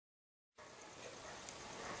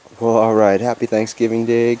Well, alright, happy Thanksgiving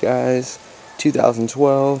Day, guys.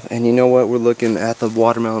 2012, and you know what? We're looking at the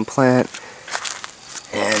watermelon plant,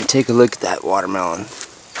 and take a look at that watermelon.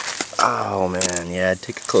 Oh man, yeah,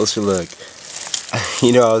 take a closer look.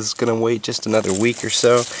 You know, I was gonna wait just another week or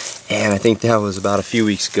so, and I think that was about a few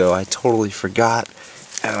weeks ago. I totally forgot,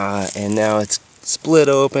 and now it's split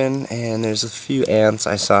open, and there's a few ants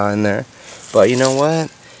I saw in there. But you know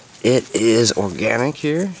what? It is organic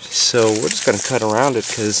here, so we're just gonna cut around it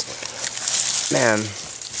because, man,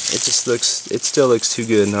 it still looks too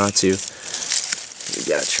good not to. You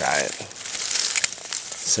gotta try it.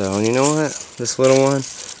 So you know what? This little one,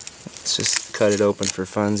 let's just cut it open for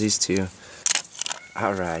funsies too.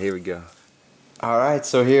 Alright, here we go. Alright,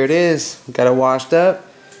 so here it is. Got it washed up,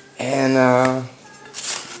 and I'm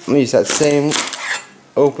gonna use that same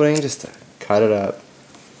opening just to cut it up.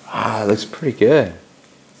 Ah, it looks pretty good.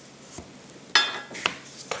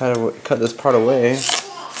 Cut this part away.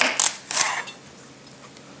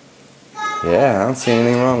 Yeah, I don't see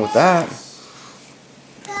anything wrong with that.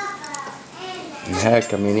 And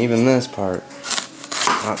heck, I mean, even this part,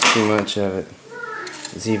 not too much of it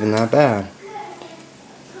is even that bad.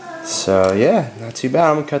 So yeah, not too bad.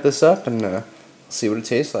 I'm gonna cut this up and see what it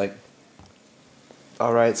tastes like.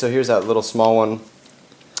 Alright, so here's that little small one,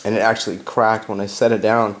 and it actually cracked when I set it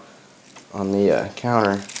down on the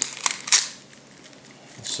counter.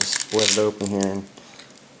 Let's just split it open here, and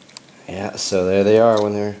yeah, so there they are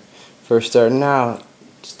when they're first starting out.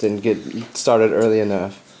 Just didn't get started early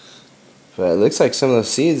enough, but it looks like some of those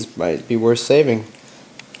seeds might be worth saving,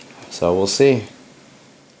 so we'll see.